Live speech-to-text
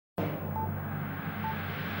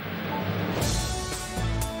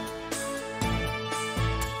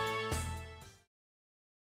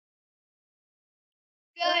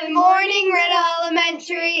Good morning, Riddle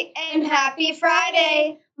Elementary, and happy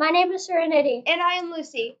Friday. My name is Serenity. And I am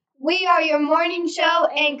Lucy. We are your morning show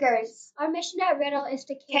anchors. Our mission at Riddle is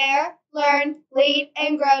to Care, learn, lead,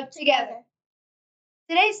 and grow together.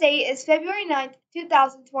 Today's date is February 9th,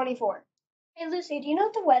 2024. Hey Lucy, do you know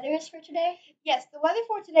what the weather is for today? Yes, the weather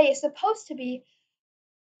for today is supposed to be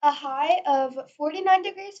a high of 49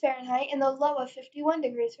 degrees Fahrenheit and the low of 51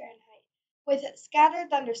 degrees Fahrenheit, with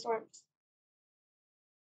scattered thunderstorms.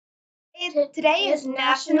 Today is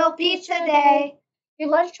National Pizza Day. Your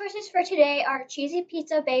lunch choices for today are cheesy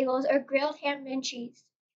pizza bagels or grilled ham and cheese.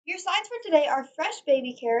 Your sides for today are fresh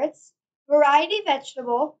baby carrots, variety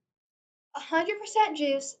vegetable, 100%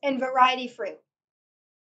 juice, and variety fruit.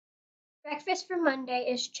 Breakfast for Monday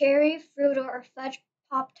is cherry, fruit, or fudge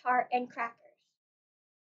Pop-Tart and crackers.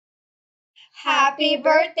 Happy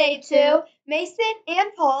birthday to Mason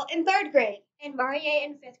and Paul in 3rd grade. And Marie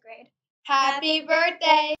in 5th grade. Happy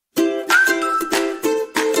birthday!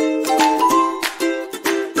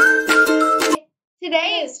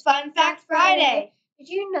 Today is Fun Fact Friday. Did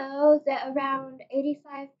you know that around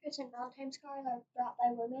 85% Valentine's cards are brought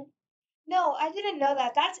by women? No, I didn't know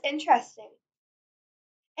that. That's interesting.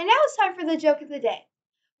 And now it's time for the joke of the day.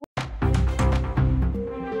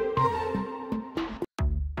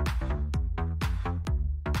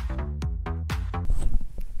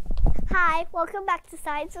 Hi, welcome back to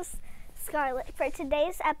Science with Scarlett. For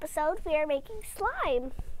today's episode, we are making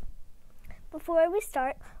slime. Before we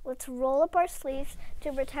start, let's roll up our sleeves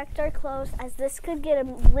to protect our clothes, as this could get a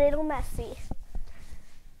little messy.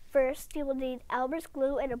 First, you will need Elmer's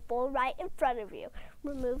glue and a bowl right in front of you.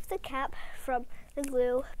 Remove the cap from the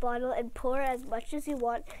glue bottle and pour as much as you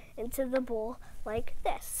want into the bowl, like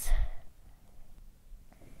this.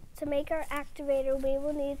 To make our activator,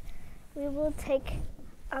 we will take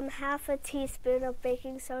half a teaspoon of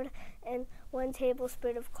baking soda and 1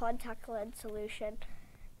 tablespoon of contact lens solution.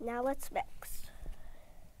 Now let's mix.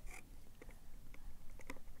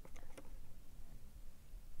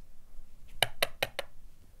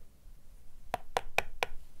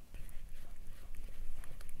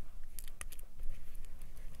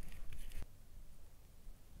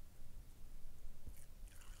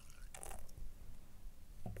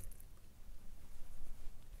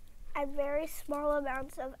 Add very small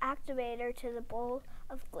amounts of activator to the bowl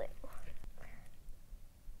of glue.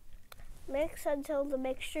 Mix until the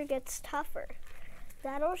mixture gets tougher.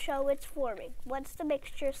 That'll show it's forming. Once the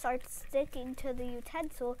mixture starts sticking to the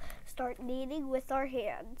utensil, start kneading with our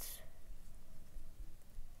hands.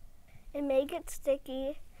 And make it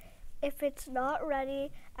sticky. If it's not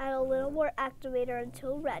ready, add a little more activator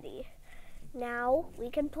until ready. Now we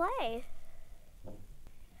can play.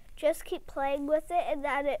 Just keep playing with it, and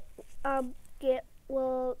then it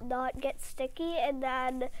will not get sticky, and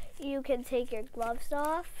then you can take your gloves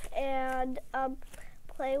off and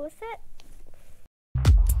play with it.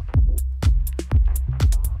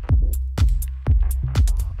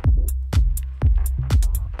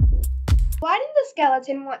 Why did the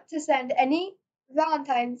skeleton want to send any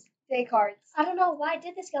Valentine's Day cards? I don't know, why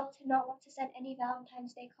did the skeleton not want to send any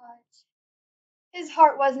Valentine's Day cards? His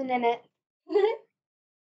heart wasn't in it.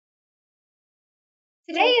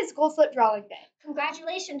 Today is Gold Slip Drawing Day.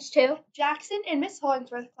 Congratulations to Jackson and Miss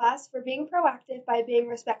Hollingsworth class for being proactive by being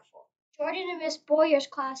respectful. Jordan and Miss Boyer's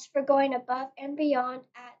class for going above and beyond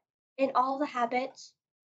in all the habits.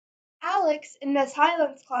 Alex and Miss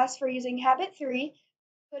Highland's class for using Habit 3,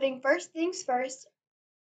 putting first things first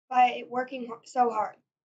by working so hard.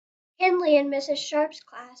 Henley and Mrs. Sharp's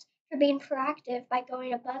class for being proactive by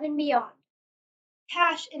going above and beyond.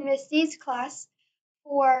 Cash and Miss D's class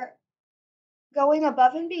for going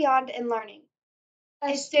above and beyond in learning.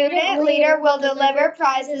 A student leader will deliver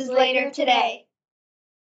prizes later today.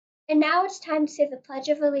 And now it's time to say the Pledge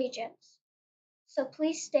of Allegiance. So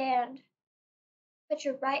please stand. Put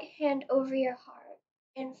your right hand over your heart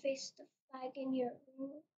and face the flag in your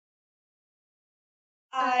room.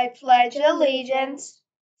 I pledge allegiance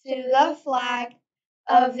to the flag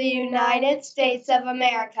of the United States of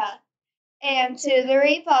America and to the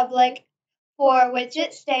republic for which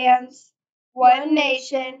it stands, one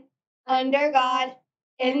nation, under God,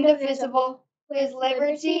 indivisible, with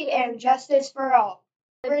liberty and justice for all.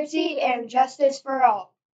 Liberty and justice for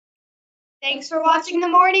all. Thanks for watching the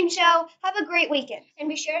morning show. Have a great weekend. And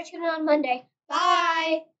be sure to tune in on Monday.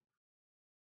 Bye.